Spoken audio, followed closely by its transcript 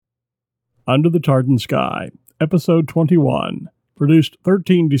Under the Tartan Sky, Episode 21, produced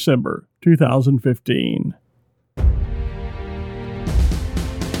 13 December 2015.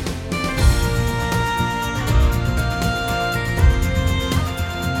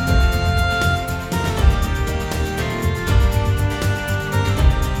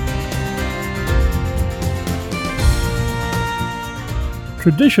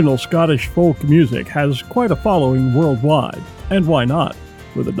 Traditional Scottish folk music has quite a following worldwide, and why not,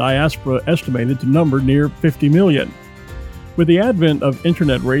 with a diaspora estimated to number near 50 million. With the advent of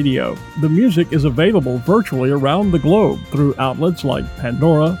internet radio, the music is available virtually around the globe through outlets like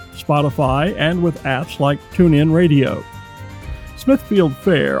Pandora, Spotify, and with apps like TuneIn Radio. Smithfield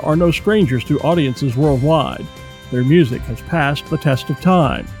Fair are no strangers to audiences worldwide. Their music has passed the test of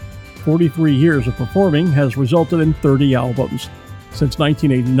time. 43 years of performing has resulted in 30 albums. Since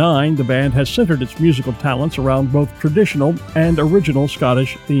 1989, the band has centered its musical talents around both traditional and original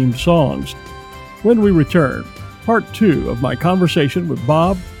Scottish-themed songs. When we return, part 2 of my conversation with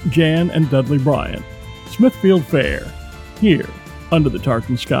Bob, Jan, and Dudley Bryan. Smithfield Fair, here, Under the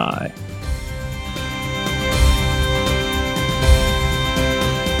Tartan Sky.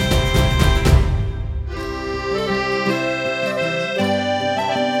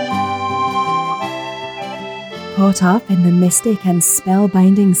 Caught up in the mystic and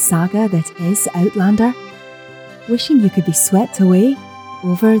spellbinding saga that is Outlander? Wishing you could be swept away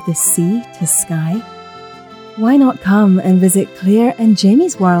over the sea to sky? Why not come and visit Claire and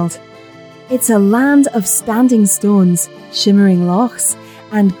Jamie's world? It's a land of standing stones, shimmering lochs,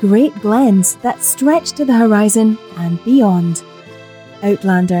 and great glens that stretch to the horizon and beyond.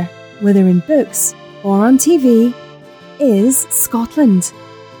 Outlander, whether in books or on TV, is Scotland.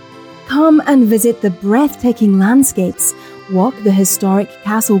 Come and visit the breathtaking landscapes, walk the historic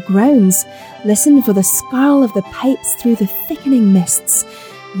castle grounds, listen for the skirl of the pipes through the thickening mists.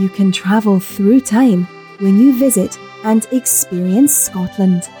 You can travel through time when you visit and experience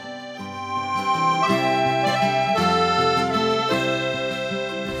Scotland.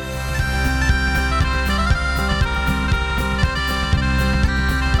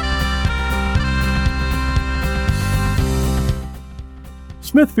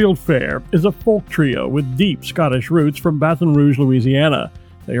 Smithfield Fair is a folk trio with deep Scottish roots from Baton Rouge, Louisiana.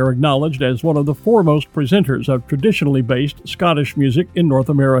 They are acknowledged as one of the foremost presenters of traditionally based Scottish music in North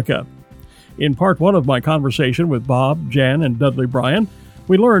America. In part 1 of my conversation with Bob, Jan, and Dudley Bryan,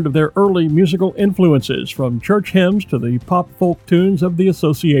 we learned of their early musical influences from church hymns to the pop folk tunes of the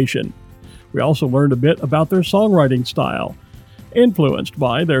Association. We also learned a bit about their songwriting style, influenced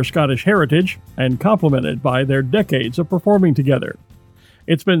by their Scottish heritage and complemented by their decades of performing together.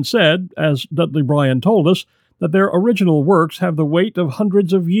 It's been said, as Dudley Bryan told us, that their original works have the weight of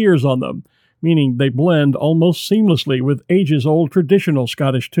hundreds of years on them, meaning they blend almost seamlessly with ages-old traditional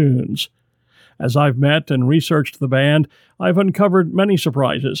Scottish tunes. As I've met and researched the band, I've uncovered many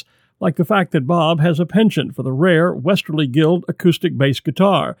surprises, like the fact that Bob has a penchant for the rare Westerly Guild acoustic bass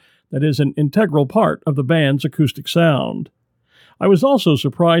guitar that is an integral part of the band's acoustic sound. I was also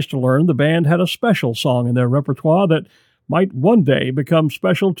surprised to learn the band had a special song in their repertoire that might one day become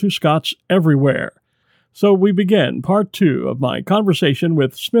special to Scots everywhere. So we begin part 2 of my conversation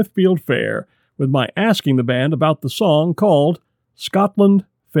with Smithfield Fair, with my asking the band about the song called Scotland,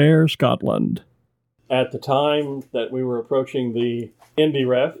 Fair Scotland. At the time that we were approaching the Indie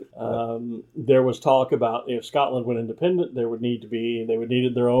Ref, there was talk about if Scotland went independent, they would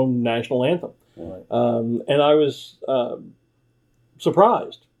need their own national anthem. Right. And I was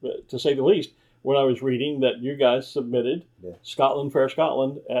surprised, to say the least, when I was reading that you guys submitted Scotland, Fair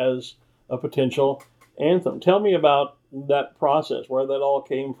Scotland as a potential anthem. Tell me about that process, where that all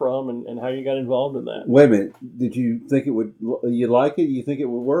came from, and how you got involved in that. Wait a minute. Did you think it would, you like it? You think it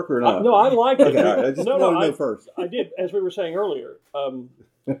would work or not? No, I like it. Okay, all right. I just want to know first. I did, as we were saying earlier,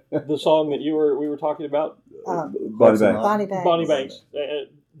 the song that we were talking about, Bonnie Banks. Bonnie Banks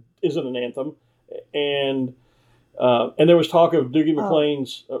isn't an anthem. And there was talk of Dougie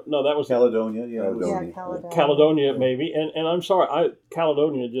MacLean's. No, that was Caledonia. Caledonia, maybe. And I'm sorry,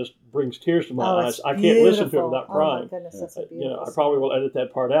 Caledonia just brings tears to my eyes. I can't listen to it without crying. Oh my goodness, that's a beautiful I probably will edit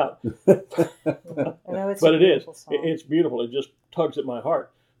that part out. But it is. It's beautiful. It just tugs at my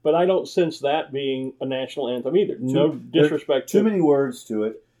heart. But I don't sense that being a national anthem either. No disrespect. Too many words to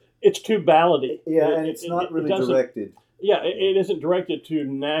it. It's too ballady. Yeah, and it's not really directed. Yeah, it isn't directed to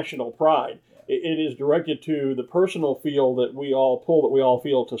national pride. It is directed to the personal feel that we all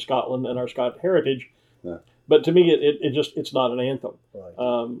feel to Scotland and our Scottish heritage. Yeah. But to me, it's not an anthem.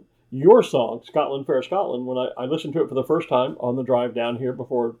 Right. Your song, Scotland, Fair Scotland, when I listened to it for the first time on the drive down here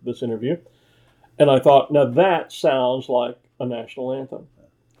before this interview, and I thought, now that sounds like a national anthem.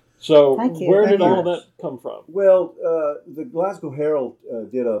 So Thank you. where Thank did you. all of that come from? Well, the Glasgow Herald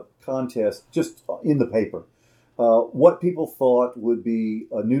did a contest just in the paper. What people thought would be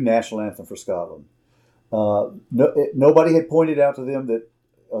a new national anthem for Scotland. Nobody had pointed out to them that,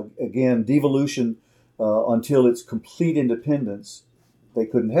 again, devolution until its complete independence, they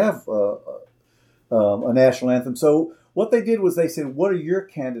couldn't have a national anthem. So what they did was they said, what are your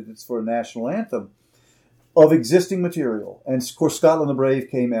candidates for a national anthem of existing material? And of course, Scotland the Brave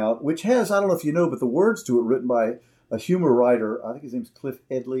came out, which has, I don't know if you know, but the words to it written by a humor writer. I think his name's Cliff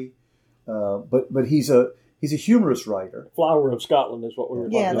Headley, but he's a humorous writer. Flower of Scotland is what we were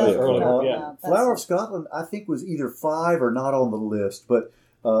talking about that's earlier. Yeah. Flower of Scotland, I think, was either 5 or not on the list, but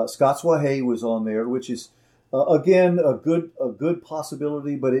Scots Wha Hae was on there, which is again a good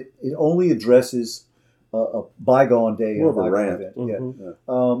possibility, but it only addresses a bygone day, More of a bygone rant. event. Mm-hmm.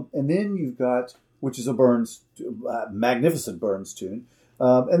 Yeah. And then you've got, which is a Burns, magnificent Burns tune.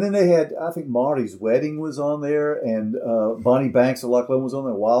 And then they had, I think, Marty's Wedding was on there, and Bonnie Banks of Loch Lomond was on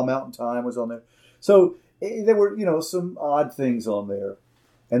there. Wild Mountain Time was on there. So there were, some odd things on there.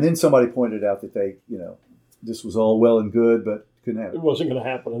 And then somebody pointed out that they, this was all well and good, but couldn't have it. It wasn't going to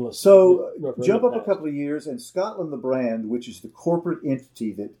happen unless. So the jump up a passed. couple of years, and Scotland the Brand, which is the corporate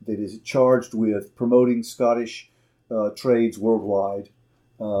entity that is charged with promoting Scottish trades worldwide,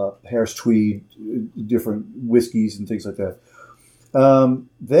 Harris Tweed, different whiskies and things like that.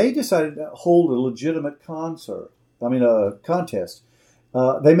 They decided to hold a legitimate contest.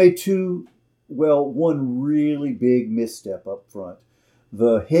 They made one really big misstep up front.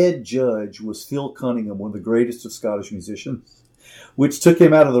 The head judge was Phil Cunningham, one of the greatest of Scottish musicians, which took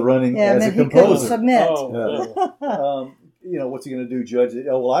him out of the running as a he couldn't composer. submit. Oh, What's he going to do, judge?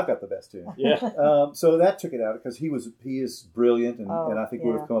 Oh, well, I've got the best tune. yeah. So that took it out because he is brilliant, and I think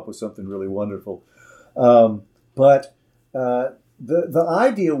would yeah. have come up with something really wonderful. But the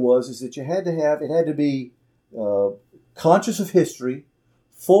idea is that it had to be conscious of history,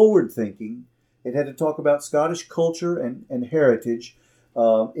 forward thinking. It had to talk about Scottish culture and heritage.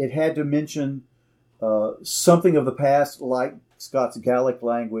 It had to mention something of the past, like Scots Gaelic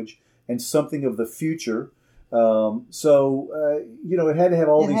language, and something of the future. It had to have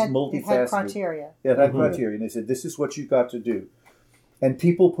all these multifaceted. It had criteria. Yeah, it had criteria. And they said, this is what you've got to do. And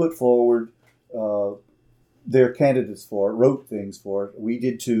people put forward their candidates for it, wrote things for it. We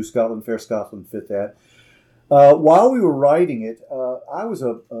did too. Scotland Fair Scotland fit that. While we were writing it, I was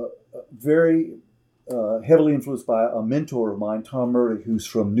a very heavily influenced by a mentor of mine, Tom Murray, who's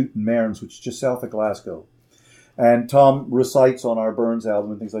from Newton Mearns, which is just south of Glasgow. And Tom recites on our Burns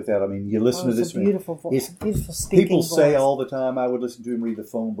album and things like that. I mean, you listen to this. Beautiful voice. Beautiful speaking people voice. say all the time, I would listen to him read the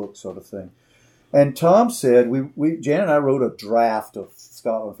phone book sort of thing. And Tom said, Jan and I wrote a draft of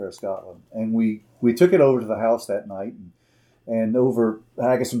Scotland Fair Scotland. And we took it over to the house that night. And over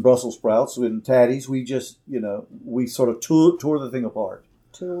haggis and Brussels sprouts and tatties, we just, we sort of tore the thing apart.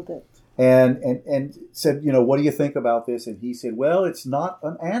 Tooled it. And said, what do you think about this? And he said, well, it's not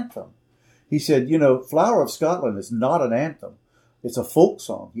an anthem. He said, Flower of Scotland is not an anthem. It's a folk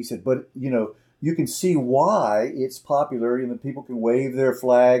song. He said, but, you can see why it's popular and that people can wave their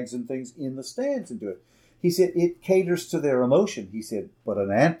flags and things in the stands and do it. He said, it caters to their emotion. He said, but an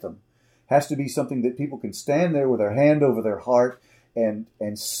anthem has to be something that people can stand there with their hand over their heart and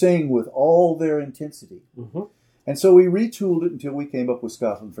sing with all their intensity. Mm-hmm. And so we retooled it until we came up with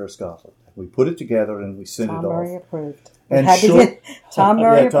Scotland Fair Scotland. We put it together and we sent it off. Tom Murray approved. And Tom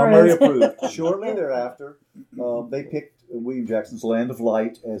Murray approved. Shortly thereafter, they picked William Jackson's Land of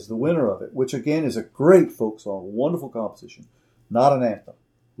Light as the winner of it, which again is a great folk song, wonderful composition, not an anthem.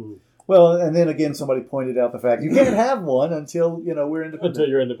 Mm-hmm. Well, and then again, somebody pointed out the fact you can't have one until we're independent. Until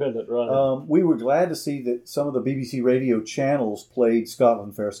you're independent, right? We were glad to see that some of the BBC radio channels played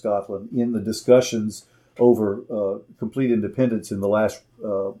Scotland Fair Scotland in the discussions over complete independence in the last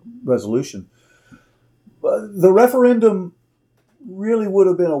resolution. The referendum really would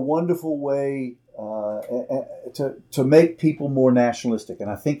have been a wonderful way to make people more nationalistic, and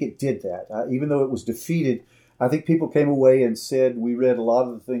I think it did that. Even though it was defeated, I think people came away and said, we read a lot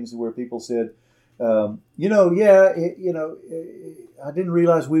of the things where people said, I didn't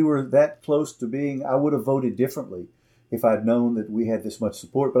realize we were that close to being, I would have voted differently if I'd known that we had this much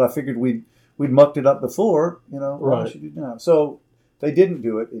support, but I figured we'd mucked it up before, why should we do now? So they didn't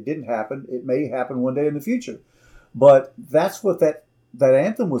do it. It didn't happen. It may happen one day in the future. But that's what that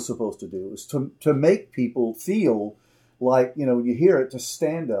anthem was supposed to do, is to make people feel like, when you hear it, to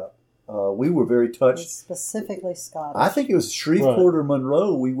stand up. We were very touched. It's specifically Scottish. I think it was Shreveport or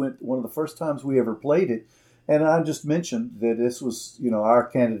Monroe. We went one of the first times we ever played it. And I just mentioned that this was, our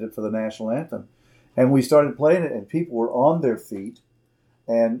candidate for the national anthem. And we started playing it, and people were on their feet.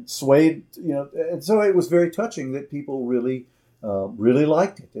 and swayed, and so it was very touching that people really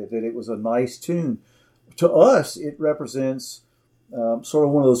liked it, that it was a nice tune. To us, it represents sort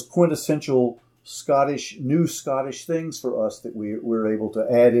of one of those quintessential new Scottish things for us that we're able to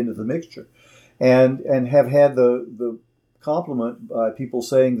add into the mixture, and have had the compliment by people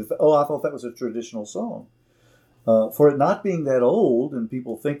saying that, I thought that was a traditional song. For it not being that old and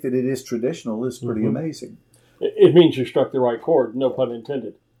people think that it is traditional is pretty amazing. It means you struck the right chord, no pun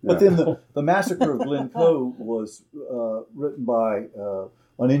intended. But then the Massacre of Glencoe was written by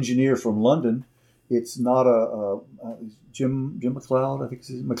an engineer from London. It's not Jim MacLeod, I think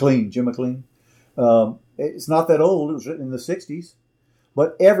it's MacLean, Jim MacLean. It's not that old. It was written in the 60s.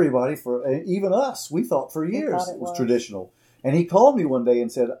 But everybody, even us, we thought for years it was traditional. And he called me one day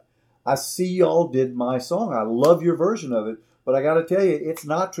and said, I see y'all did my song. I love your version of it. But I got to tell you, it's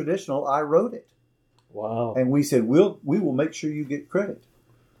not traditional. I wrote it. Wow. And we said, we will make sure you get credit.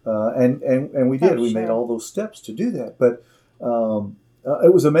 And we did. We made all those steps to do that. But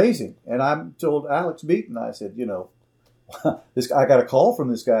it was amazing. And I told Alex Beaton, I said, I got a call from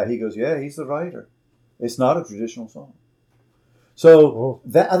this guy. He goes, yeah, he's the writer. It's not a traditional song. So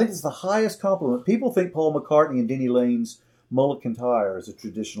I think it's the highest compliment. People think Paul McCartney and Denny Lane's Mulligan Tire is a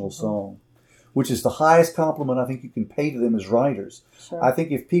traditional song, which is the highest compliment I think you can pay to them as writers. Sure. I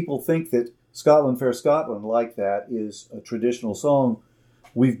think if people think that Scotland Fair Scotland like that is a traditional song,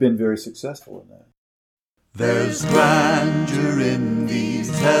 we've been very successful in that. There's grandeur in these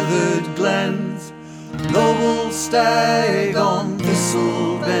heathered glens, noble stag on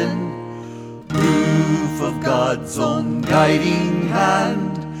thistle bend, proof of God's own guiding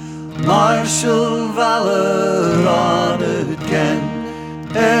hand, martial valor honored Ken,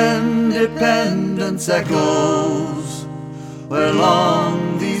 independence echoes where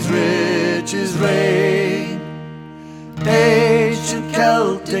long these riches reign. Ancient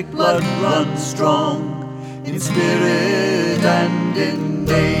Celtic blood runs strong in spirit and in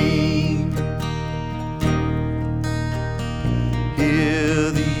name.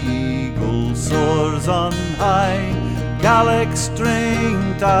 Hear the eagle soars on high, Gallic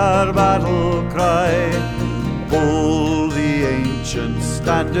stringed our battle cry. Hold the ancient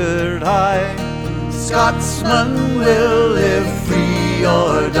standard high, Scotsmen will live free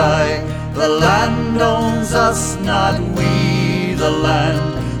or die. The land owns us, not we the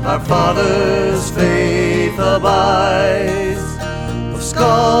land. Our fathers' faith abides. Of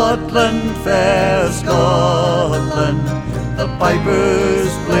Scotland, fair Scotland, the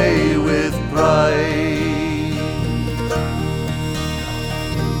pipers play with pride.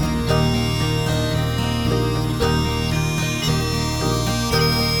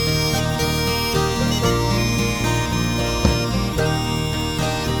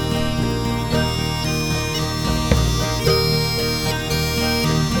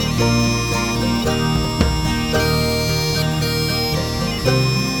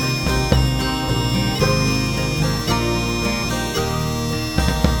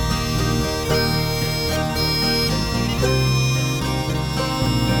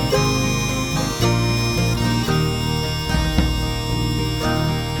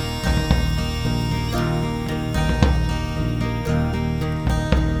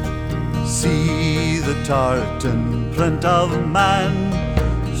 See the tartan print of man,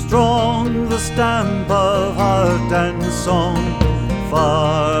 strong the stamp of heart and song,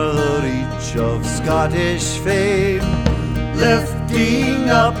 far the reach of Scottish fame, lifting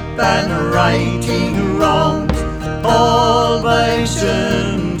up and righting wrongs, all by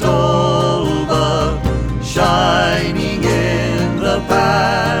ancient Olga, shining in the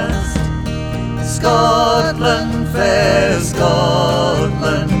past. Scotland, fair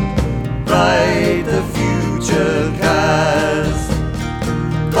Scotland, bright the future cast.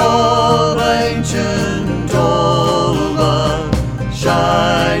 All ancient Olga,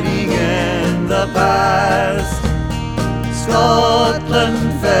 shining in the past.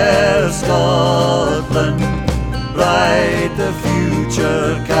 Scotland, fair Scotland, bright the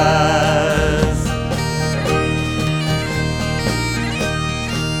future cast.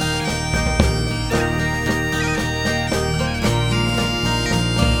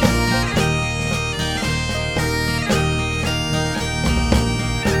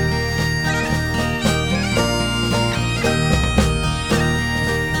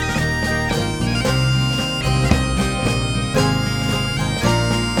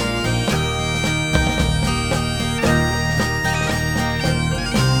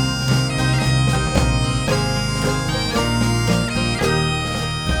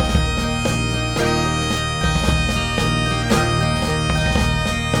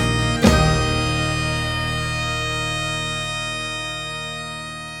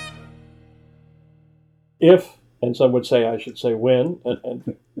 if, and some would say I should say when,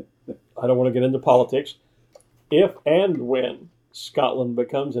 and I don't want to get into politics, if and when Scotland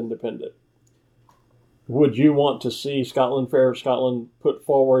becomes independent, would you want to see Scotland Fair of Scotland put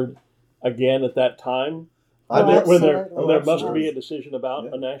forward again at that time? When there must be a decision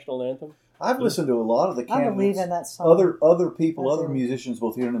about a national anthem? I've listened to a lot of the candidates. I believe in that song. Other people, other musicians,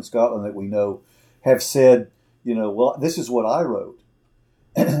 both here and in Scotland that we know, have said, well, this is what I wrote.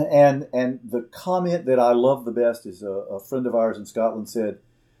 and the comment that I love the best is a friend of ours in Scotland said,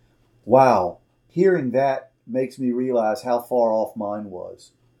 wow, hearing that makes me realize how far off mine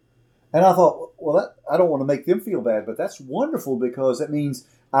was. And I thought, well, I don't want to make them feel bad, but that's wonderful because that means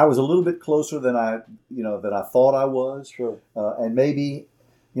I was a little bit closer than I thought I was. Sure. And maybe,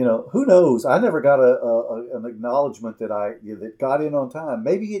 who knows? I never got an acknowledgement that got in on time.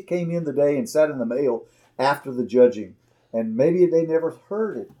 Maybe it came in the day and sat in the mail after the judging, and maybe they never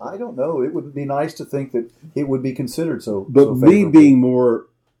heard it. I don't know. It would be nice to think that it would be considered so. But so me being more,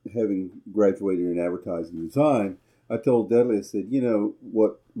 having graduated in advertising design, I told Dudley, I said,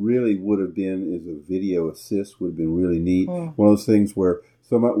 what really would have been is a video assist would have been really neat. One of those things where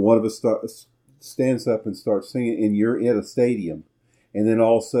one of us stands up and starts singing, and you're in a stadium, and then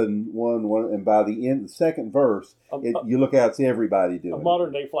all of a sudden one, and by the end, the second verse, you look out, it's everybody doing a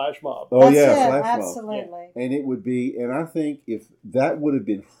modern day flash mob. Oh, That's yeah, it, flash mob. absolutely. And it would be, and I think if that would have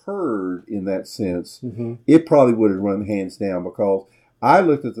been heard in that sense, it probably would have run hands down because I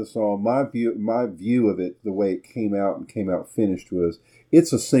looked at the song. My view of it, the way it came out finished was,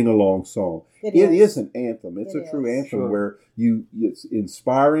 it's a sing-along song. It is an anthem. It's a true anthem where it's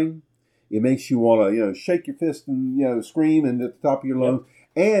inspiring. It makes you want to, shake your fist and, scream and at the top of your lungs.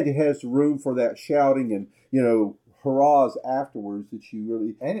 And it has room for that shouting and, hurrahs afterwards that you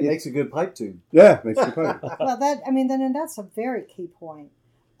really... And it makes a good pipe tune. Yeah, it makes a good pipe. Well, that's a very key point.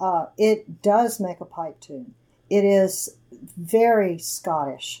 It does make a pipe tune. It is very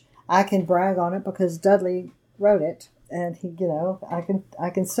Scottish. I can brag on it because Dudley wrote it, and he, I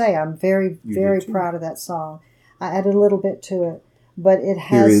can say I'm very, very proud of that song. I added a little bit to it, but it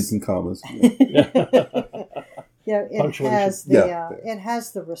has periods and commas. It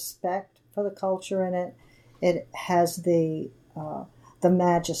has the respect for the culture in it. It has the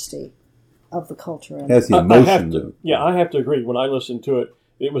majesty of the culture in it. It has the emotion. I have to agree. When I listened to it,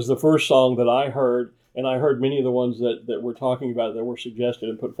 it was the first song that I heard. And I heard many of the ones that we're talking about that were suggested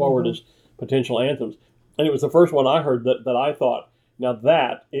and put forward as potential anthems. And it was the first one I heard that I thought, now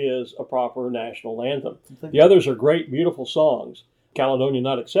that is a proper national anthem. The others are great, beautiful songs, Caledonia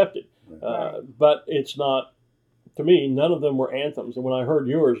not accepted. But it's not, to me, none of them were anthems. And when I heard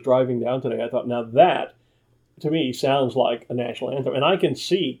yours driving down today, I thought, now that, to me, sounds like a national anthem. And I can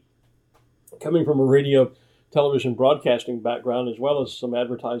see, coming from a radio, television broadcasting background, as well as some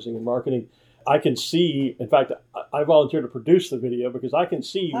advertising and marketing, I can see, in fact, I volunteered to produce the video because I can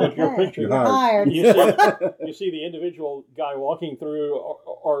see what you're picturing. You're hired. You see the individual guy walking through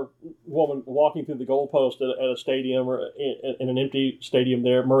or woman walking through the goalpost at a stadium or in an empty stadium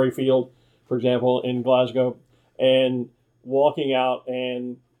there, Murrayfield, for example, in Glasgow, and walking out,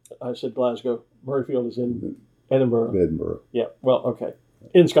 and I said Glasgow, Murrayfield is in Edinburgh. Yeah, well, okay.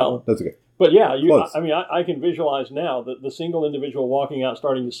 In Scotland. That's okay. But yeah, I can visualize now the single individual walking out,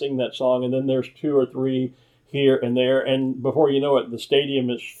 starting to sing that song, and then there's two or three here and there, and before you know it, the stadium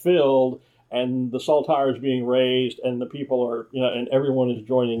is filled, and the saltire is being raised, and the people are, and everyone is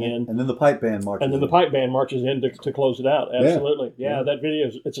joining in. And then the pipe band marches in. And then the pipe band marches in to close it out. Absolutely. Yeah, that video,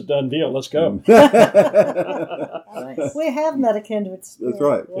 it's a done deal. Let's go. We have met a kindred spirit. That's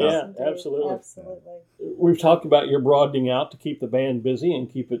right. Yeah, absolutely. We've talked about your broadening out to keep the band busy and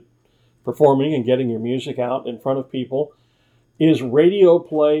keep it performing and getting your music out in front of people. Is radio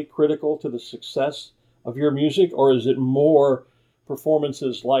play critical to the success of your music, or is it more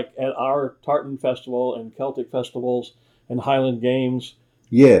performances like at our Tartan Festival and Celtic festivals and Highland Games?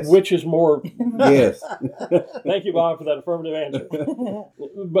 Yes. Which is more... Yes. Thank you, Bob, for that affirmative answer.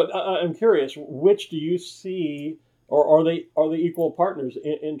 But I'm curious, which do you see, or are they equal partners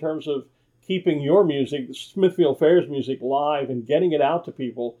in terms of keeping your music, Smithfield Fair's music, live and getting it out to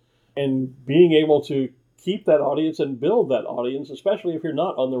people and being able to keep that audience and build that audience, especially if you're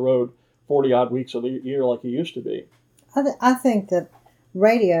not on the road 40-odd weeks of the year like you used to be? I think that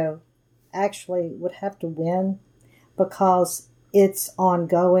radio actually would have to win because it's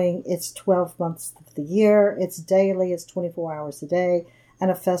ongoing, it's 12 months of the year, it's daily, it's 24 hours a day, and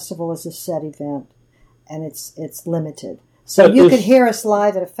a festival is a set event, and it's limited. So you could hear us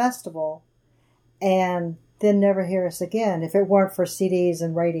live at a festival and then never hear us again if it weren't for CDs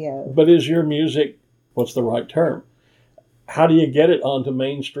and radio. But is your music, what's the right term? How do you get it onto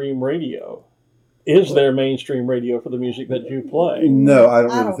mainstream radio? is there mainstream radio for the music that you play? No, I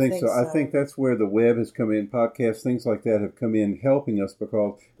don't I really don't think think so. I so. think that's where the web has come in. Podcasts, things like that have come in helping us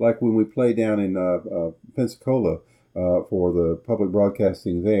because, like when we play down in Pensacola for the public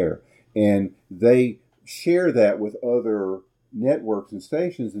broadcasting there, and they share that with other networks and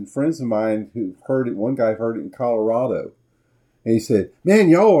stations. And friends of mine who heard it, one guy heard it in Colorado, and he said, "Man,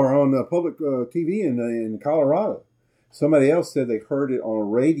 y'all are on public TV in Colorado." Somebody else said they heard it on a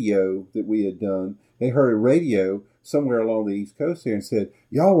radio that we had done. They heard a radio somewhere along the East Coast here and said,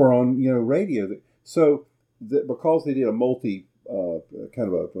 "Y'all were on, radio." So because they did a multi, kind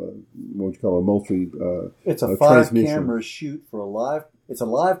of a what would you call a multi? It's a transmission. 5-camera shoot for a live. It's a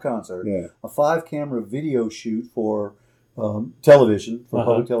live concert. Yeah. A 5-camera video shoot for television, for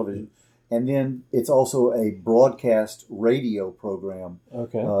public television, and then it's also a broadcast radio program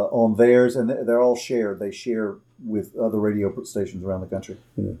on theirs, and they're all shared. They share with other radio stations around the country.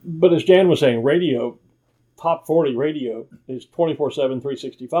 Yeah. But as Jan was saying, radio, top 40 radio is 24/7,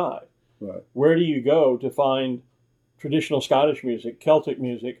 365. Right. Where do you go to find traditional Scottish music, Celtic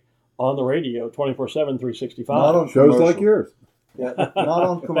music on the radio 24/7, 365? Not on Shows commercial. like yours. Yeah, not on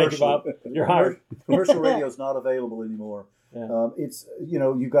Thank you, commercial. Bob. You're hired. Commercial radio is not available anymore. Yeah. It's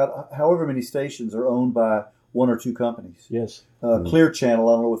you've got however many stations are owned by one or two companies. Yes. Clear Channel,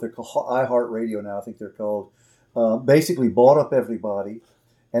 I don't know what they're called, iHeartRadio now, I think they're called, basically bought up everybody,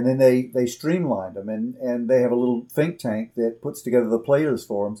 and then they streamlined them, and they have a little think tank that puts together the playlist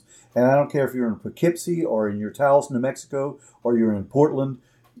for them. And I don't care if you're in Poughkeepsie or in your Taos, New Mexico, or you're in Portland,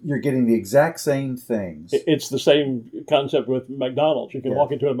 you're getting the exact same things. It's the same concept with McDonald's. You can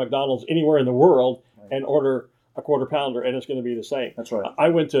walk into a McDonald's anywhere in the world and order a quarter pounder, and it's going to be the same. That's right. I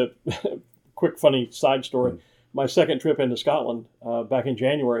went to, quick funny side story, my second trip into Scotland back in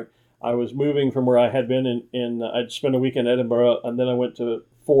January. I was moving from where I had been I'd spent a week in Edinburgh, and then I went to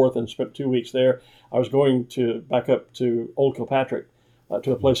Forth and spent 2 weeks there. I was going back up to Old Kilpatrick,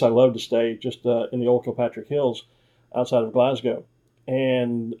 to a place I love to stay, just in the Old Kilpatrick Hills outside of Glasgow.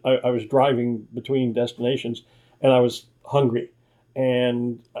 And I was driving between destinations, and I was hungry.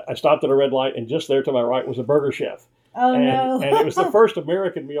 And I stopped at a red light, and just there to my right was a Burger Chef. Oh, no. And it was the first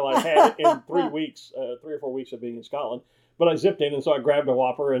American meal I had in 3 weeks, 3 or 4 weeks of being in Scotland. But I zipped in, and so I grabbed a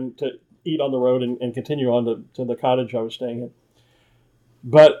Whopper and to eat on the road and continue on to the cottage I was staying in.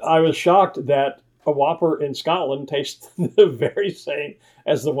 But I was shocked that a Whopper in Scotland tastes the very same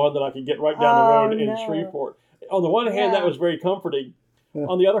as the one that I could get right down the road in Shreveport. On the one hand, that was very comforting.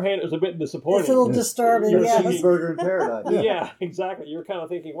 On the other hand, it was a bit disappointing. It's a little disturbing, You're yes. seeing Burger in Paradise. Yeah, exactly. You're kind of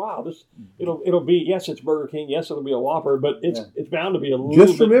thinking, wow, it'll be, yes, it's Burger King, yes, it'll be a Whopper, but it's bound to be a little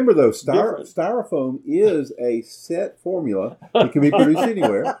Just bit remember, though, different. styrofoam is a set formula. It can be produced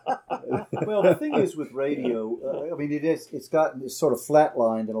anywhere. Well, the thing is with radio, it's sort of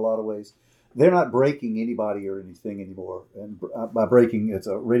flatlined in a lot of ways. They're not breaking anybody or anything anymore. And by breaking, it's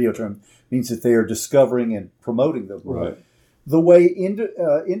a radio term, means that they are discovering and promoting them. Right. The way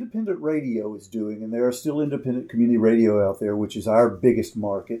independent radio is doing, and there are still independent community radio out there, which is our biggest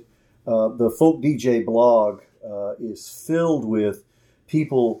market. The Folk DJ blog is filled with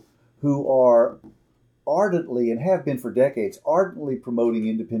people who are ardently, and have been for decades, ardently promoting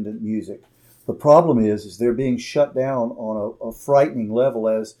independent music. The problem is they're being shut down on a frightening level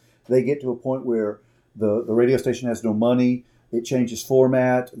as they get to a point where the radio station has no money, it changes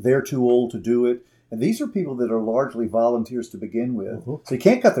format, they're too old to do it. And these are people that are largely volunteers to begin with. So you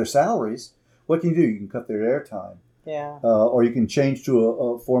can't cut their salaries. What can you do? You can cut their airtime. Yeah. Or you can change to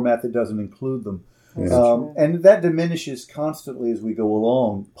a format that doesn't include them. Yeah. And that diminishes constantly as we go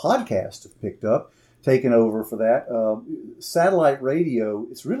along. Podcasts have picked up, taken over for that. Satellite radio,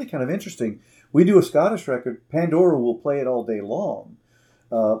 it's really kind of interesting. We do a Scottish record. Pandora will play it all day long.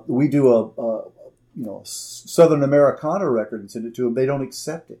 We do a Southern Americana record and send it to them. They don't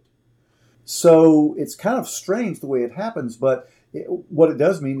accept it. So it's kind of strange the way it happens, but what it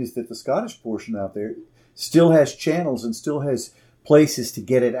does mean is that the Scottish portion out there still has channels and still has places to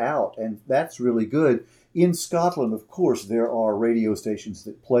get it out, and that's really good. In Scotland, of course, there are radio stations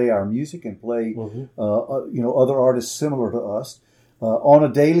that play our music and play other artists similar to us on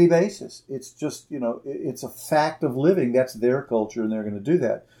a daily basis. It's just, it's a fact of living. That's their culture, and they're going to do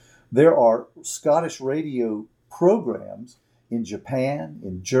that. There are Scottish radio programs in Japan,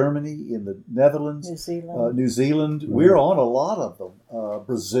 in Germany, in the Netherlands, New Zealand. We're on a lot of them.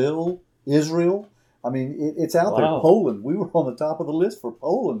 Brazil, Israel. I mean, it's out there. Poland. We were on the top of the list for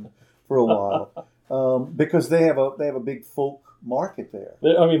Poland for a while because they have a big folk market there.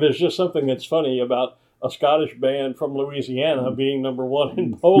 I mean, there's just something that's funny about a Scottish band from Louisiana being number one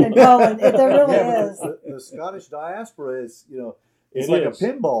in Poland. In Poland, there really is. The Scottish diaspora is, It's It like is. a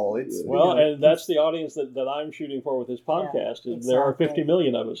pinball. It's Well, and that's the audience that I'm shooting for with this podcast. Yeah, Is there are exactly. 50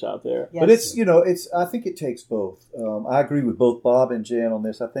 million of us out there. Yes. But it's I think it takes both. I agree with both Bob and Jan on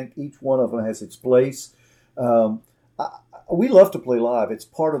this. I think each one of them has its place. We love to play live. It's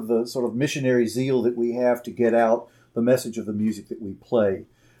part of the sort of missionary zeal that we have to get out the message of the music that we play.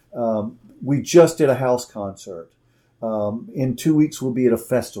 We just did a house concert. In 2 weeks, we'll be at a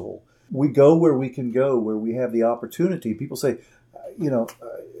festival. We go where we can go, where we have the opportunity. People say,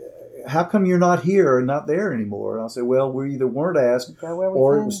 how come you're not here and not there anymore? And I'll say, well, we either weren't asked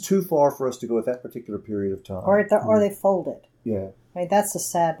or it was too far for us to go at that particular period of time. Or they folded. Yeah. I mean, that's the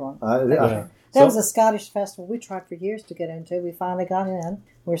sad one. Yeah. That was a Scottish festival we tried for years to get into. We finally got in.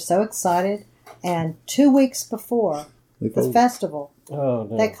 We're so excited. And 2 weeks before the festival,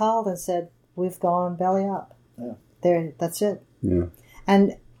 they called and said, we've gone belly up. Yeah. That's it. Yeah.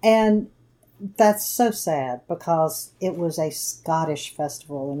 And that's so sad because it was a Scottish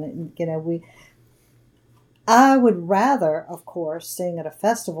festival. And, I would rather, of course, sing at a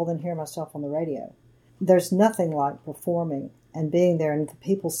festival than hear myself on the radio. There's nothing like performing and being there and the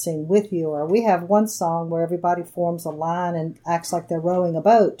people sing with you. Or we have one song where everybody forms a line and acts like they're rowing a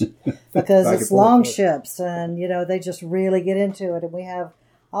boat because it's longships and, they just really get into it. And we have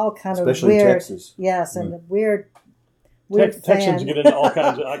all kind of Especially weird... in Texas. Yes, and the weird Texans get into all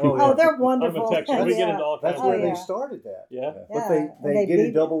kinds of... they're wonderful. I'm a Texan. We get into all kinds That's of... where they started that. Yeah. But Yeah. they get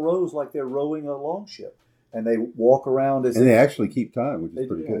in double rows like they're rowing a longship. And they walk around as And they actually keep time, which is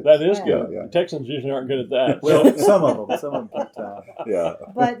pretty good. That is Yeah. good. Yeah. Texans usually aren't good at that. Well, some of them keep time. Yeah.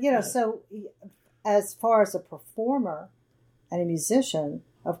 But, so as far as a performer and a musician,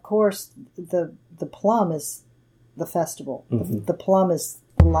 of course, the plum is the festival. Mm-hmm. The plum is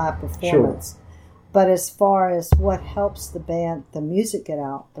the live performance. Sure. But as far as what helps the music get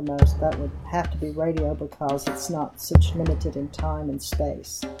out the most, that would have to be radio because it's not such limited in time and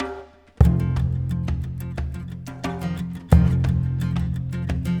space.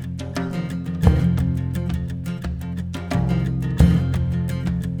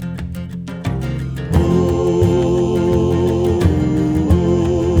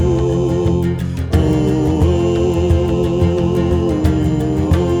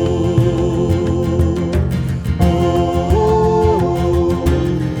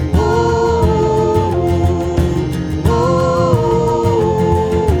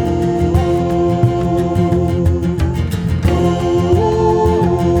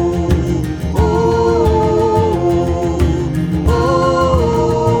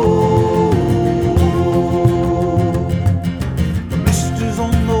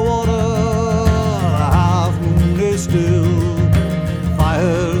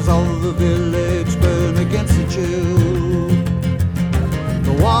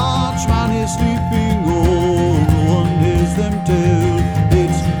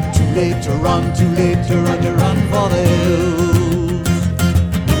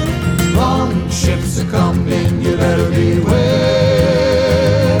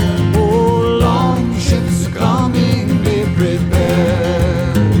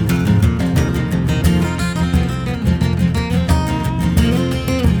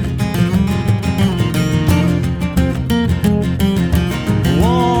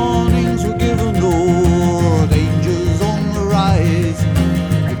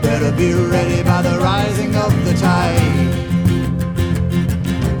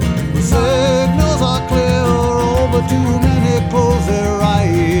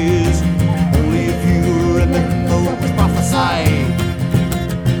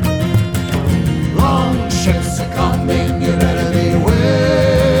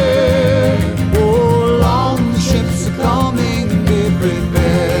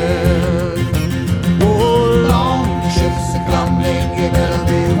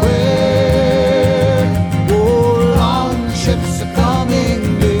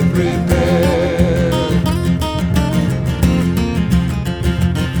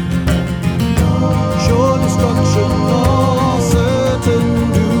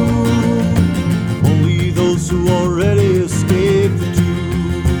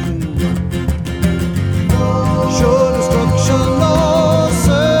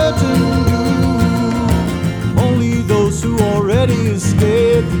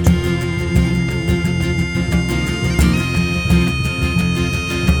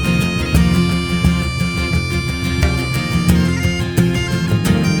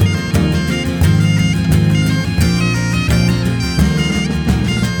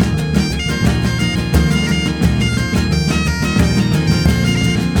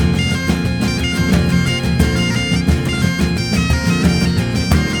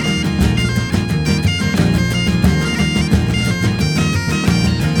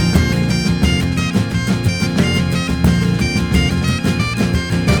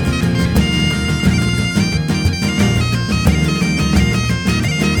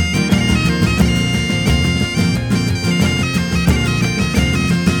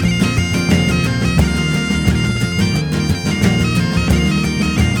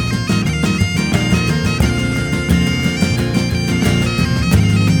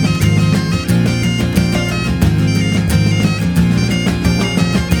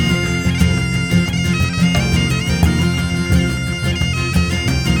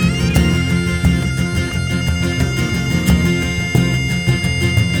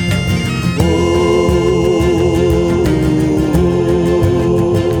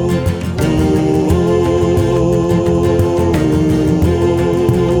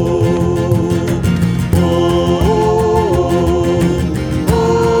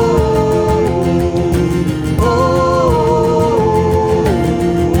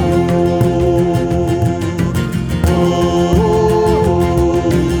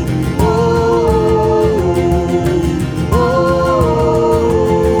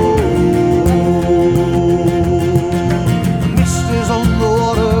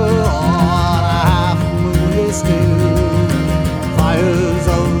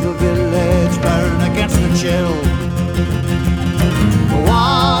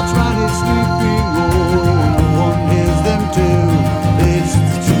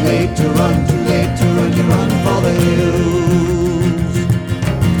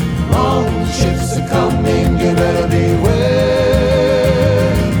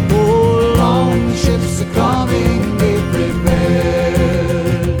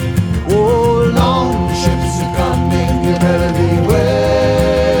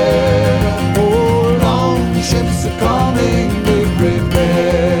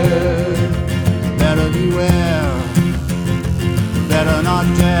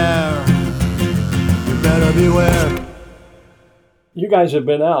 beware. You guys have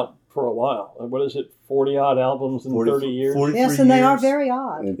been out for a while. What is it, 40-odd albums in 30 years? 43 Yes, and they are years. very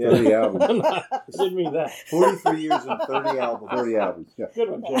odd. And 30 albums. I didn't mean that. 43 years and 30 albums. 30 albums, yeah. Good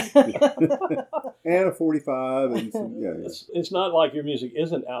one, Jim. And a 45 and some, yeah. It's not like your music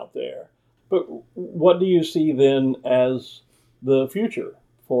isn't out there. But what do you see then as the future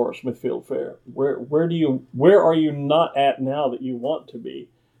for Smithfield Fair? Where are you not at now that you want to be?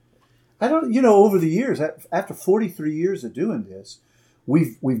 I don't, over the years, after 43 years of doing this,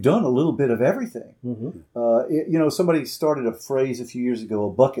 we've done a little bit of everything. Mm-hmm. Somebody started a phrase a few years ago,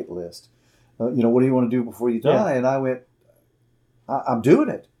 a bucket list. What do you want to do before you die? Yeah. And I went, I'm doing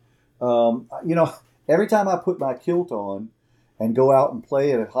it. Every time I put my kilt on and go out and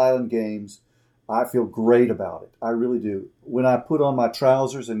play at Highland Games, I feel great about it. I really do. When I put on my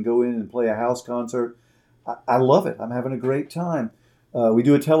trousers and go in and play a house concert, I love it. I'm having a great time. We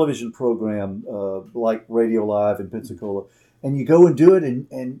do a television program like Radio Live in Pensacola, and you go and do it,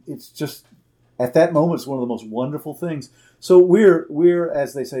 and it's just, at that moment, it's one of the most wonderful things. So we're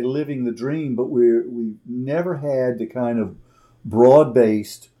as they say, living the dream, but we've never had the kind of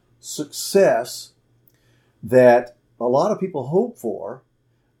broad-based success that a lot of people hope for,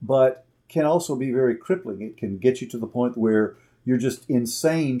 but can also be very crippling. It can get you to the point where you're just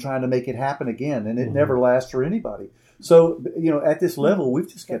insane trying to make it happen again, and it never lasts for anybody. So, at this level, we've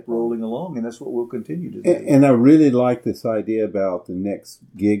just kept rolling along, and that's what we'll continue to do. And I really like this idea about the next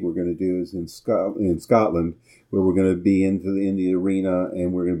gig we're going to do is in Scotland, where we're going to be in the arena,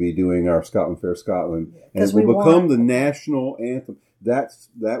 and we're going to be doing our Scotland Fair Scotland, and it will become the national anthem. I guess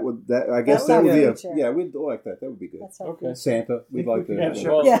that would be we'd like that. That would be good. Okay. Santa, we'd like to.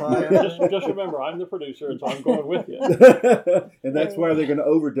 Just remember, I'm the producer, and so I'm going with you. And that's why they're going to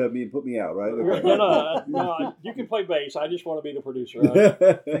overdub me and put me out, right? Okay. No, you can play bass. I just want to be the producer.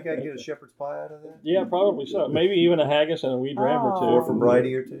 Think I can get a shepherd's pie out of that? Yeah, probably so. Maybe even a haggis and a wee dram or two. Or from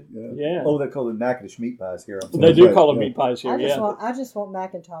Bridie or two? Yeah. Oh, they call them Natchitoches meat pies here. They do call them meat pies here, I just want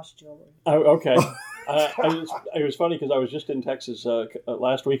Macintosh jewelry. Oh, okay. It was funny because I was just in Texas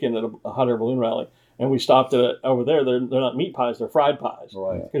last weekend at a hot air balloon rally, and we stopped at over there. They're not meat pies; they're fried pies.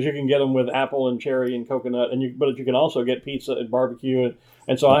 Right. Because you can get them with apple and cherry and coconut, but you can also get pizza and barbecue.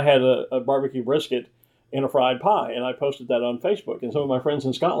 And so I had a barbecue brisket in a fried pie, and I posted that on Facebook. And some of my friends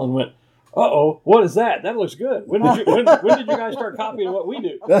in Scotland went, "Uh-oh, what is that? That looks good. When did you guys start copying what we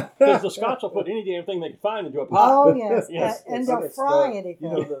do? Because the Scots will put any damn thing they can find into a pie." Oh, yes. And they'll fry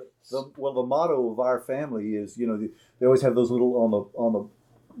anything. The motto of our family is, they always have those little on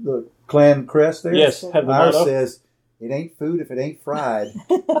the clan crest there. Yes, have the Ours motto. says, "It ain't food if it ain't fried."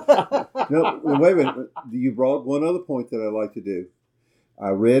 No, wait a minute. You brought one other point that I like to do. I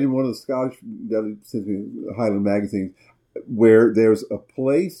read in one of the Scottish Highland magazines where there's a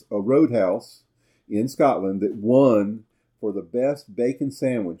roadhouse in Scotland that won for the best bacon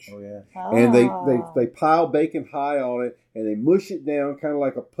sandwich. Oh yeah. And they pile bacon high on it, and they mush it down kind of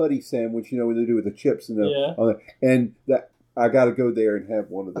like a putty sandwich, what they do with the chips and on it. And that I got to go there and have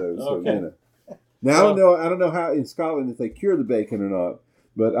one of those. Okay. So, now I don't know how in Scotland if they cure the bacon or not,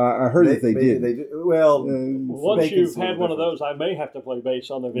 but I heard that they did. They do. Well, once you've had one of those, I may have to play bass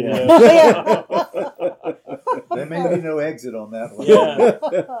on the video. There may be no exit on that one.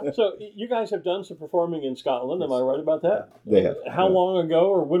 Yeah. So you guys have done some performing in Scotland. Am I right about that? They have. How long ago,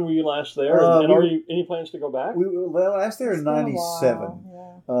 or when were you last there? And are you any plans to go back? We were last there in '97.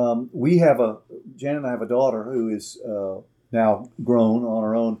 Yeah. Jan and I have a daughter who is now grown on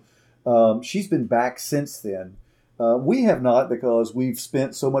her own. She's been back since then. We have not, because we've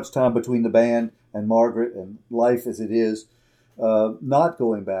spent so much time between the band and Margaret and life as it is, not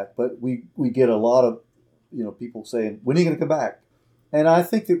going back. But we get a lot of people saying, "When are you going to come back?" And I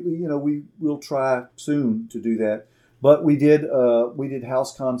think that we will try soon to do that. But we did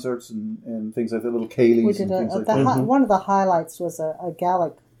house concerts and things like that, little Kayleys and things like that. One of the highlights was a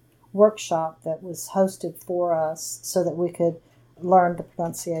Gaelic workshop that was hosted for us so that we could learn the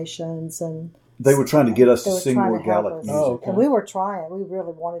pronunciations, and they were trying to get us to sing more Gaelic music. Oh, okay. And we were trying. We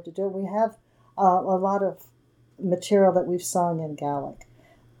really wanted to do it. We have a lot of material that we've sung in Gaelic.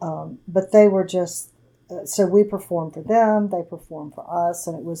 But they were just... So we performed for them, they performed for us,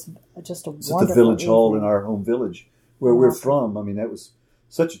 and it was just a wonderful It's at the village hall evening. in our home village where we're from. I mean, that was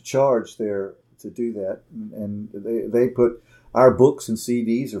such a charge there to do that. And they put our books and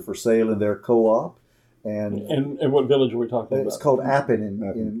CDs are for sale in their co-op. And what village are we talking about? It's called Appin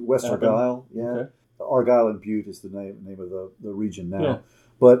in West Appin. Argyll. Yeah. Okay. Argyll and Butte is the name of the region now. Yeah.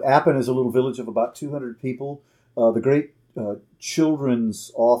 But Appin is a little village of about 200 people. The great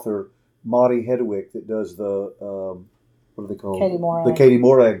children's author Maudie Hedwick that does the what are they called? Katie Morag. The Katie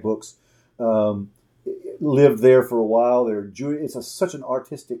Morag books. lived there for a while. It's such an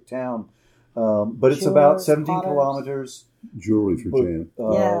artistic town, but it's about 17 potters. kilometers Jewelry for Jan.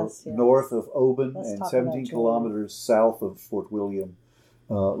 Yes. north of Oban Let's and talk 17 about jewelry. kilometers south of Fort William,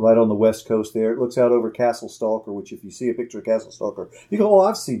 right on the west coast there. It looks out over Castle Stalker, which if you see a picture of Castle Stalker, you go, oh,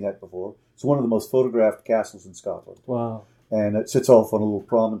 I've seen that before. It's one of the most photographed castles in Scotland. Wow. And it sits off on a little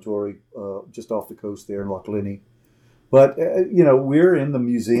promontory just off the coast there in Loch Linnhe. But, we're in the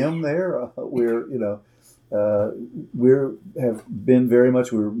museum there. We're been very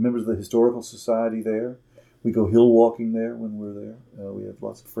much, we're members of the Historical Society there. We go hill walking there when we're there. We have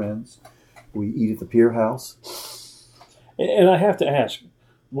lots of friends. We eat at the Pier House. And I have to ask,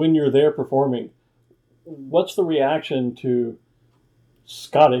 when you're there performing, what's the reaction to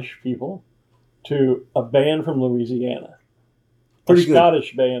Scottish people to a band from Louisiana? Pretty a good.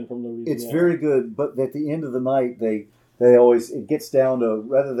 Scottish band from Louisiana. It's very good, but at the end of the night, they always, it gets down to,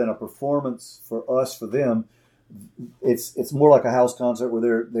 rather than a performance for us, for them, it's more like a house concert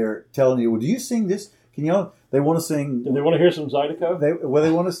where they're telling you, well, do you sing this? They want to sing. Do they want to hear some Zydeco? They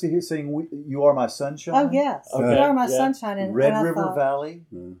want us to sing "You Are My Sunshine." Oh yes, Okay. You Are My Yeah. Sunshine. And Red I River thought, Valley.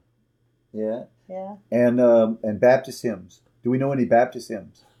 Mm. Yeah, Yeah, and Baptist hymns. Do we know any Baptist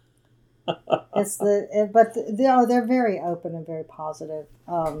hymns? they're very open and very positive.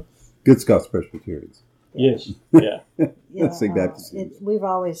 Good Scots Presbyterians. Yes. Yeah. Sing Baptist hymns. We've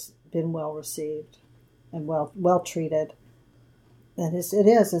always been well received and well treated, and it's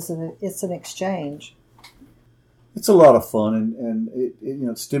an exchange. It's a lot of fun, and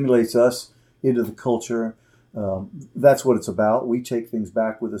it stimulates us into the culture. That's what it's about. We take things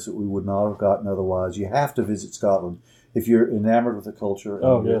back with us that we would not have gotten otherwise. You have to visit Scotland if you're enamored with the culture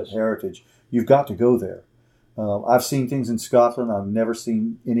and your heritage. You've got to go there. I've seen things in Scotland I've never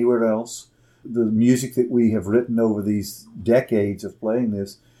seen anywhere else. The music that we have written over these decades of playing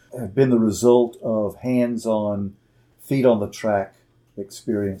this have been the result of hands-on, feet-on-the-track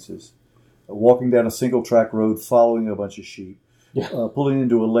experiences. Walking down a single-track road, following a bunch of sheep, pulling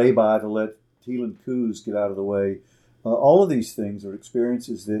into a lay-by to let Teelan coos get out of the way. All of these things are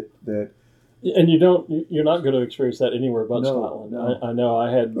experiences that And you're not going to experience that anywhere but No, Scotland. no. I know I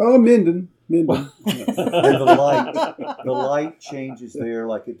had. Oh, Minden. and the light changes there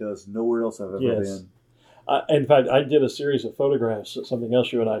like it does nowhere else I've ever Yes. been. In fact, I did a series of photographs, something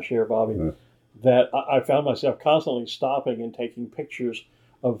else you and I share, Bobby, that I found myself constantly stopping and taking pictures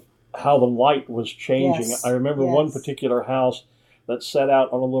of how the light was changing. Yes. I remember one particular house that set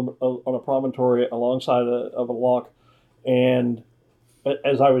out on a promontory alongside of a loch, and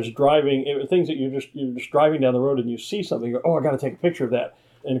as I was driving, it was things that you're just driving down the road and you see something, you go, oh, I got to take a picture of that.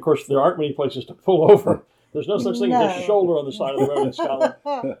 And of course, there aren't many places to pull over. There's no such thing as a shoulder on the side of the road in Scotland.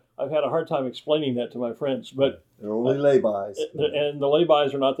 I've had a hard time explaining that to my friends, but They're only laybys. and the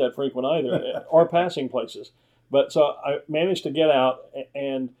laybys are not that frequent either, or passing places. But so I managed to get out,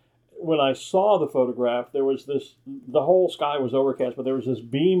 and when I saw the photograph, there was the whole sky was overcast, but there was this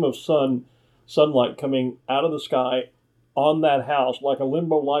beam of sunlight coming out of the sky on that house, like a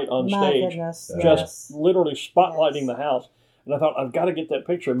limbo light on stage, just literally spotlighting the house. And I thought, I've got to get that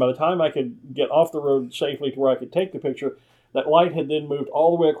picture. And by the time I could get off the road safely to where I could take the picture, that light had then moved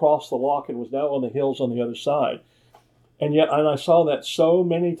all the way across the loch and was now on the hills on the other side. And I saw that so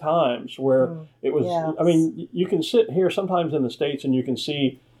many times where it was, I mean, you can sit here sometimes in the States and you can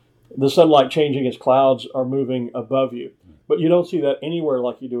see the sunlight changing as clouds are moving above you. But you don't see that anywhere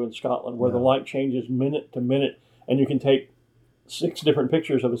like you do in Scotland, where the light changes minute to minute, and you can take 6 different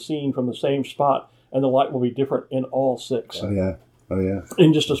pictures of a scene from the same spot, and the light will be different in all 6. Oh yeah.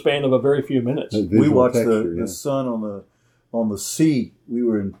 In just a span of a very few minutes. We watched the sun on the sea. We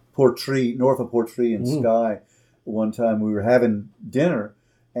were in Portree, north of Portree in Skye. One time we were having dinner,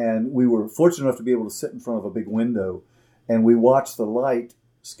 and we were fortunate enough to be able to sit in front of a big window, and we watched the light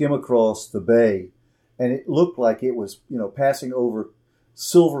skim across the bay, and it looked like it was, passing over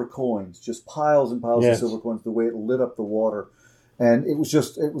silver coins, just piles and piles of silver coins, the way it lit up the water. And it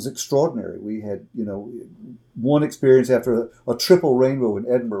was extraordinary. We had, one experience after a triple rainbow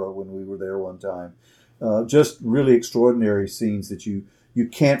in Edinburgh when we were there one time. Just really extraordinary scenes that you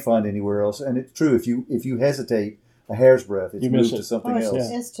can't find anywhere else. And it's true, if you hesitate a hair's breadth, it's moved to something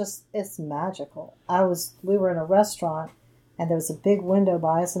else. It's magical. We were in a restaurant, and there was a big window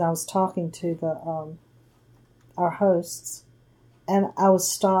by us, and I was talking to our hosts, and I was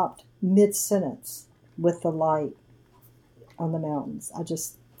stopped mid-sentence with the light on the mountains. I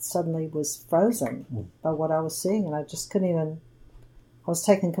just suddenly was frozen by what I was seeing, and I just couldn't even. I was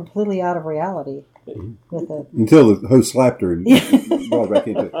taken completely out of reality with it until the host slapped her and brought her back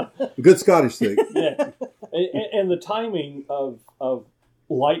into it. A good Scottish thing. Yeah, and the timing of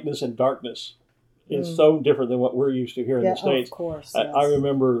lightness and darkness is so different than what we're used to here in the States. Of course. I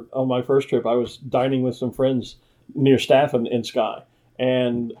remember on my first trip, I was dining with some friends near Staffen in Skye.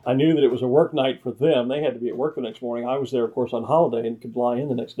 And I knew that it was a work night for them. They had to be at work the next morning. I was there, of course, on holiday and could fly in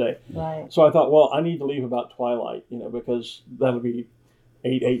the next day. Right. So I thought, well, I need to leave about twilight, because that'll be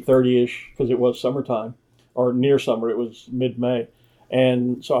 8:30-ish, because it was summertime, or near summer. It was mid-May.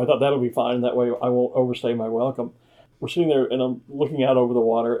 And so I thought that'll be fine. That way I won't overstay my welcome. We're sitting there, and I'm looking out over the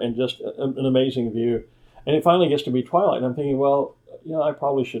water, and just an amazing view. And it finally gets to be twilight. And I'm thinking, well, I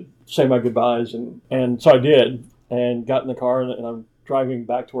probably should say my goodbyes. And so I did, and got in the car, and I'm driving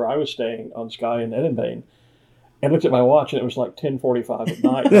back to where I was staying on Skye in Edinbane, and looked at my watch, and it was like 10:45 at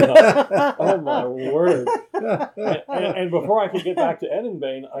night. And I thought, oh my word! And before I could get back to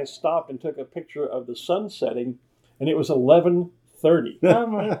Edinbane, I stopped and took a picture of the sun setting, and it was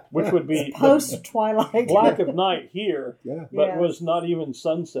 11:30, which would be post twilight, black of night here, but was not even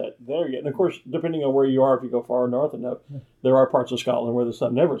sunset there yet. And of course, depending on where you are, if you go far north enough, there are parts of Scotland where the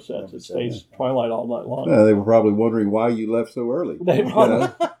sun never sets; it stays twilight all night long. They were probably wondering why you left so early.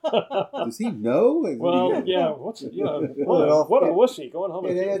 Does he know? Well, yeah. What a wussy going home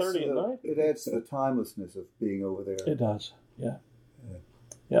at 10:30 at night. It adds to the timelessness of being over there. It does. Yeah.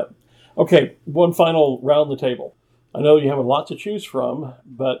 Okay. One final round the table. I know you have a lot to choose from,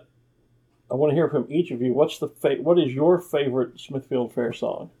 but I want to hear from each of you. What is your favorite Smithfield Fair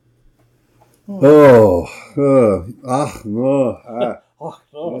song? No.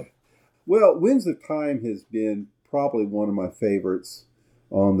 Well, Winds of Time has been probably one of my favorites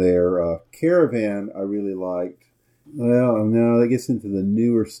on there. Caravan I really liked. Well, no, that gets into the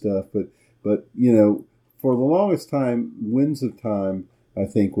newer stuff, but for the longest time, Winds of Time I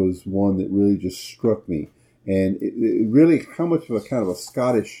think was one that really just struck me. And it really, how much of a kind of a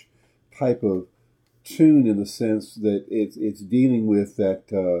Scottish type of tune in the sense that it's dealing with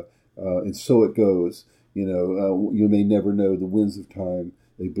that, and so it goes. You may never know the winds of time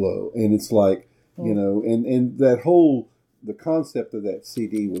they blow, and it's like and that whole the concept of that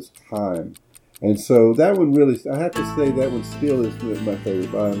CD was time, and so that one really, I have to say that one still is my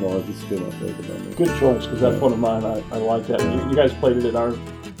favorite by and large. It's still my favorite on there. Good choice, because that's one of mine. I like that. You guys played it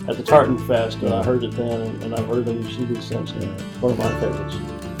at the Tartan Fest, and I heard it then, and I've heard it on your CD since. One of my favorites.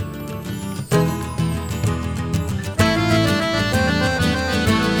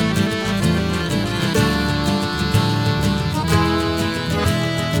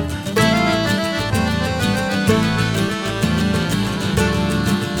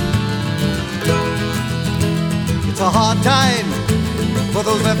 It's a hard time for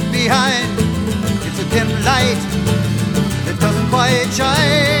those left behind. It's a dim light that doesn't quite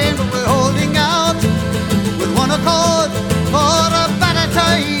shine, but we're holding out with one accord for a better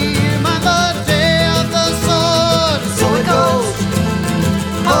time on the day of the sword. So it goes.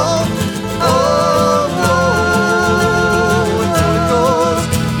 Oh, oh, oh, and so it goes.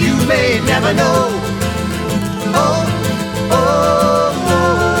 You may never know. Oh, oh, oh,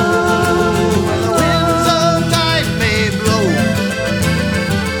 where the winds of time may blow.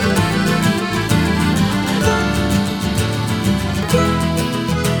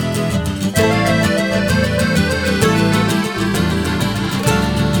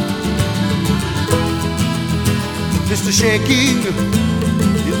 Mr. Shaking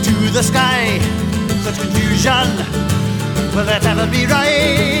into the sky, such confusion, will that ever be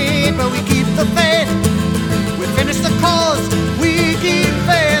right? But we keep the faith, we finish the cause, we keep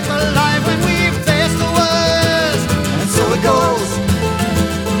faith alive when we face the worst, and so it goes.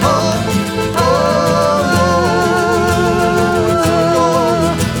 Oh, oh, oh, and so it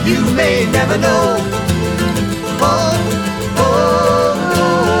goes. You may never know. Oh, oh,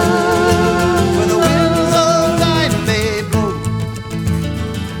 oh, where the winds of time may blow.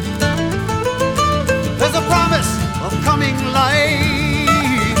 There's a promise of coming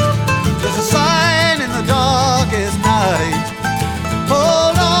light. There's a sign in the darkest night.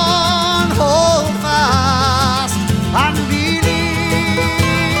 Hold on, hold fast, and believe.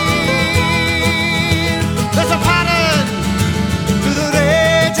 There's a pattern to the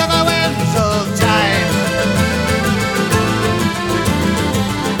rage of the winds of time.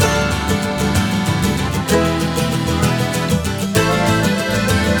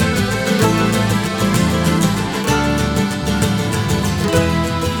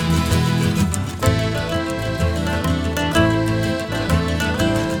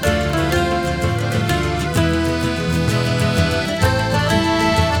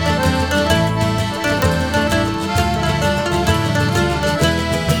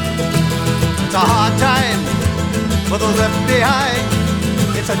 It's a hard time for those left behind.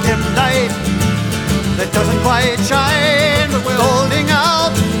 It's a dim light that doesn't quite shine, but we're holding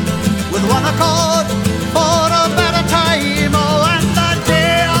out with one accord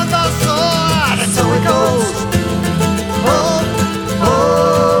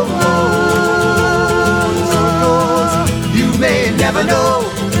never know.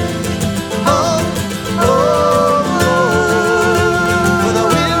 Oh, oh, oh, where the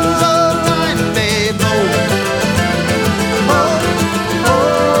winds of time may blow. Oh, oh,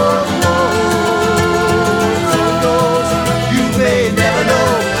 oh, so it goes, you may never know.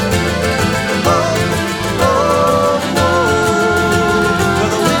 Oh, oh, oh, where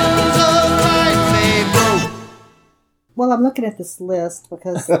the winds of time may blow. Well, I'm looking at this list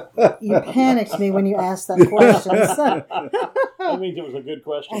because you panicked me when you asked that question. So That means it was a good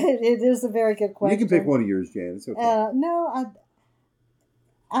question. it is a very good question. You can pick one of yours, Jan. It's okay. No,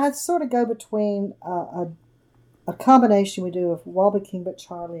 I'd sort of go between a combination we do of Walby King but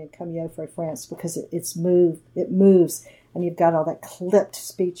Charlie and Comme Il faut France because it moves, and you've got all that clipped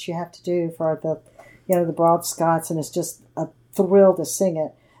speech you have to do for the broad Scots, and it's just a thrill to sing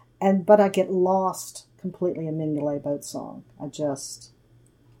it. But I get lost completely in Mingulay Boat Song.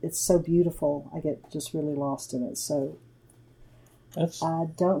 It's so beautiful. I get just really lost in it. So I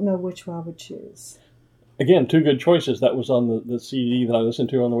don't know which one I would choose. Again, two good choices. That was on the CD that I listened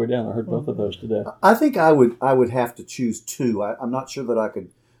to on the way down. I heard both of those today. I think I would have to choose two. I'm not sure that I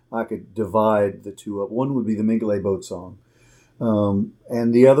could divide the two up. One would be the Mingulay Boat Song,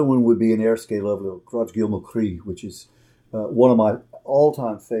 and the other one would be an Airske Lovely, Crotch Gilmo Cree, which is one of my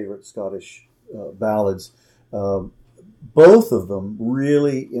all-time favorite Scottish ballads. Both of them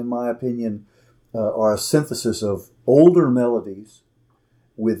really, in my opinion, are a synthesis of older melodies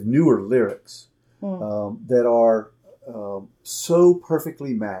with newer lyrics that are so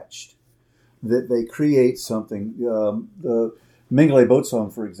perfectly matched that they create something. The Mingulay Boat Song,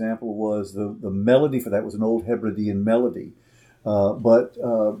 for example, was the melody for that was an old Hebridean melody. But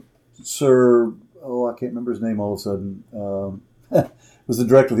Sir, I can't remember his name all of a sudden, was the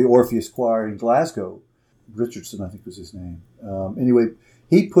director of the Orpheus Choir in Glasgow. Richardson, I think was his name. Anyway,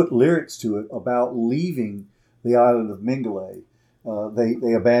 he put lyrics to it about leaving the island of Mingulay.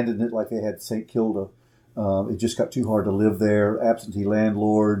 They abandoned it like they had St. Kilda. It just got too hard to live there. Absentee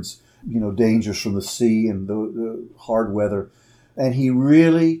landlords, dangers from the sea and the hard weather. And he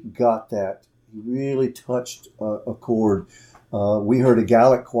really got that. He really touched a chord. We heard a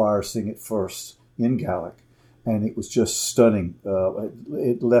Gaelic choir sing it first in Gaelic, and it was just stunning.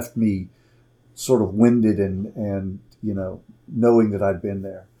 It left me sort of winded and knowing that I'd been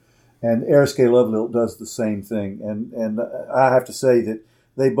there. And Airske Lovelilt does the same thing. And I have to say that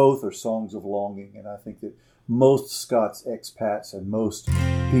they both are songs of longing. And I think that most Scots expats and most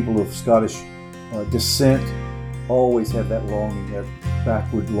people of Scottish descent always have that longing, that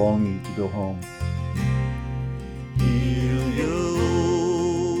backward longing to go home. Heel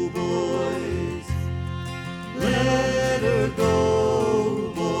yo, boys, let her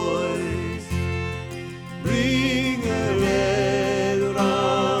go, boys, bring her head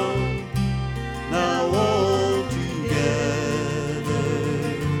round, now all together.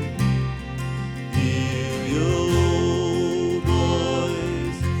 Heel yo,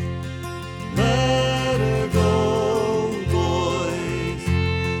 boys, let her go, boys,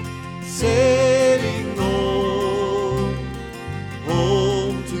 say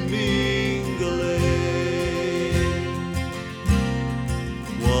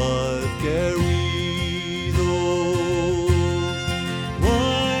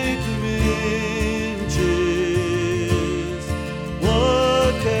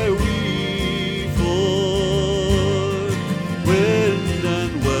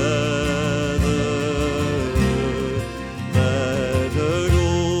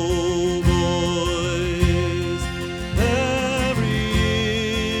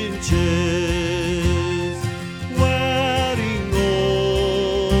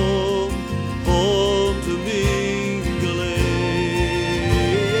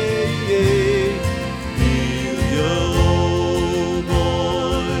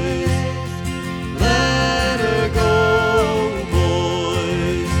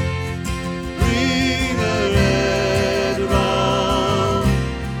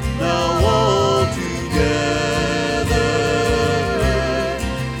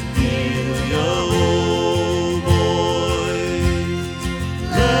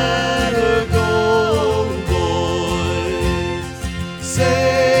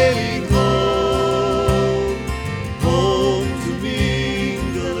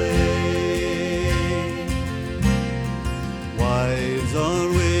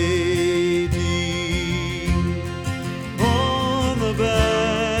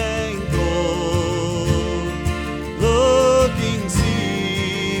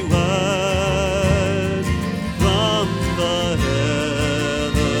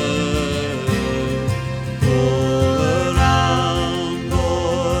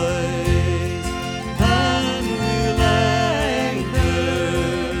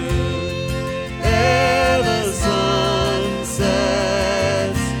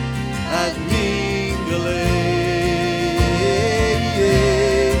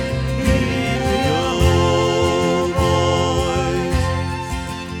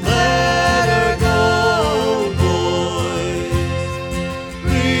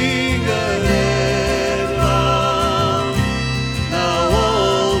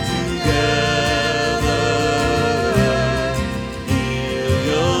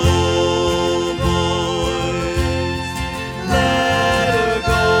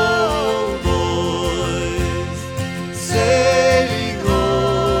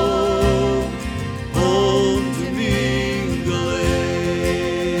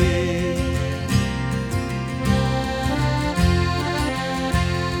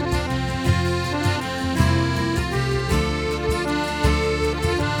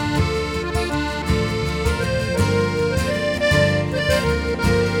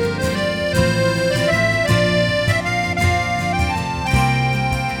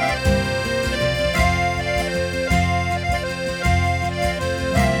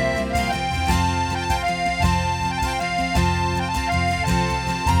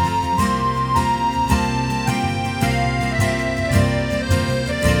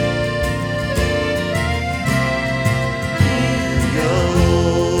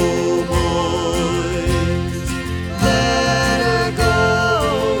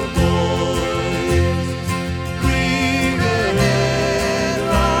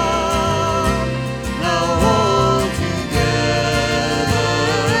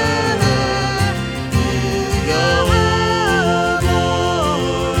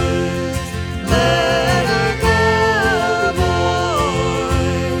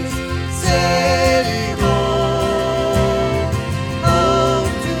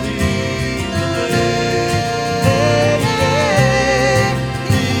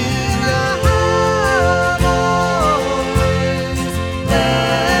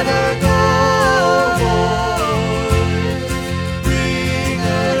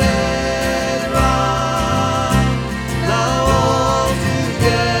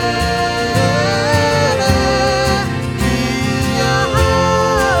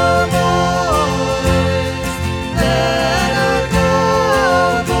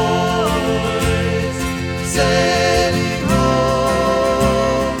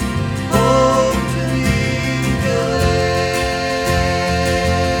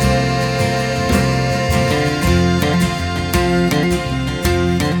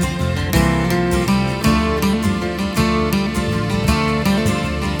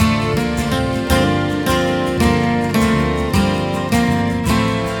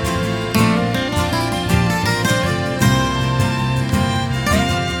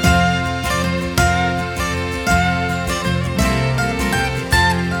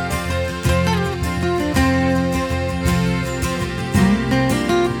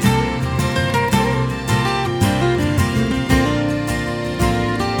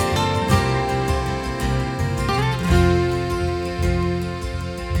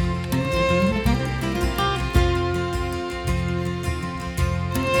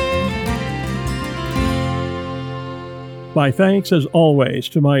My thanks, as always,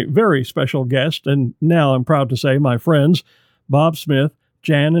 to my very special guest, and now I'm proud to say my friends, Bob Smith,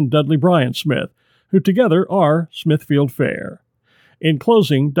 Jan and Dudley Bryan Smith, who together are Smithfield Fair. In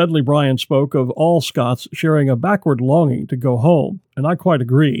closing, Dudley Bryan spoke of all Scots sharing a backward longing to go home, and I quite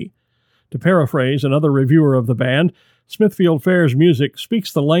agree. To paraphrase another reviewer of the band, Smithfield Fair's music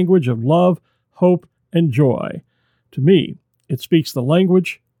speaks the language of love, hope, and joy. To me, it speaks the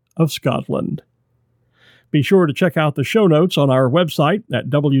language of Scotland. Be sure to check out the show notes on our website at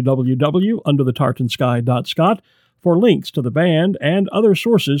www.underthetartansky.scot for links to the band and other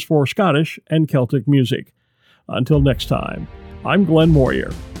sources for Scottish and Celtic music. Until next time, I'm Glenn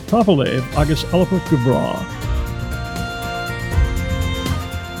Moyer. Tapalev agus Alpa Gubra.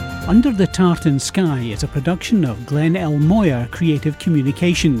 Under the Tartan Sky is a production of Glenn L. Moyer Creative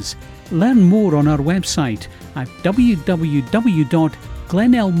Communications. Learn more on our website at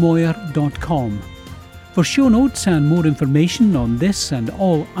www.glennlmoyer.com. For show notes and more information on this and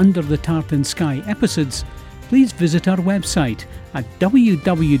all Under the Tartan Sky episodes, please visit our website at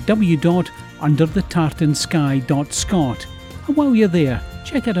www.underthetartansky.scot. And while you're there,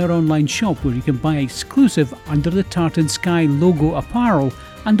 check out our online shop where you can buy exclusive Under the Tartan Sky logo apparel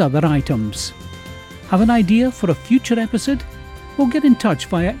and other items. Have an idea for a future episode? Well, get in touch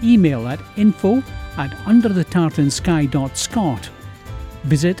via email at info@underthetartansky.scot.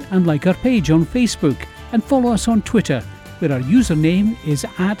 Visit and like our page on Facebook and follow us on Twitter, where our username is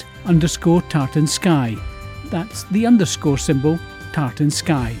 @_Tartan Sky. That's the underscore symbol, Tartan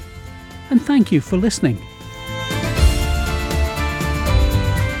Sky. And thank you for listening.